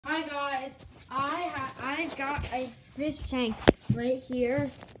I've got a fish tank right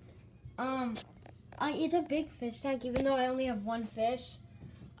here. It's a big fish tank, even though I only have one fish.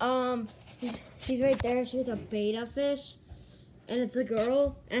 She's right there. She's a beta fish, and it's a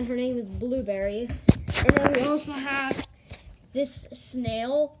girl, and her name is Blueberry. And then we also have this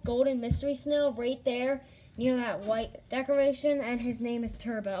snail, golden mystery snail, right there near that white decoration, and his name is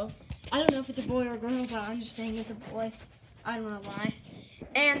Turbo. I don't know if it's a boy or a girl, but I'm just saying it's a boy. I don't know why.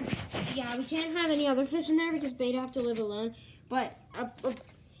 And yeah, we can't have any other fish in there because beta have to live alone. But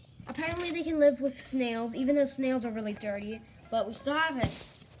apparently they can live with snails, even though snails are really dirty. But we still have it.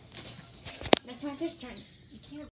 That's my fish tank.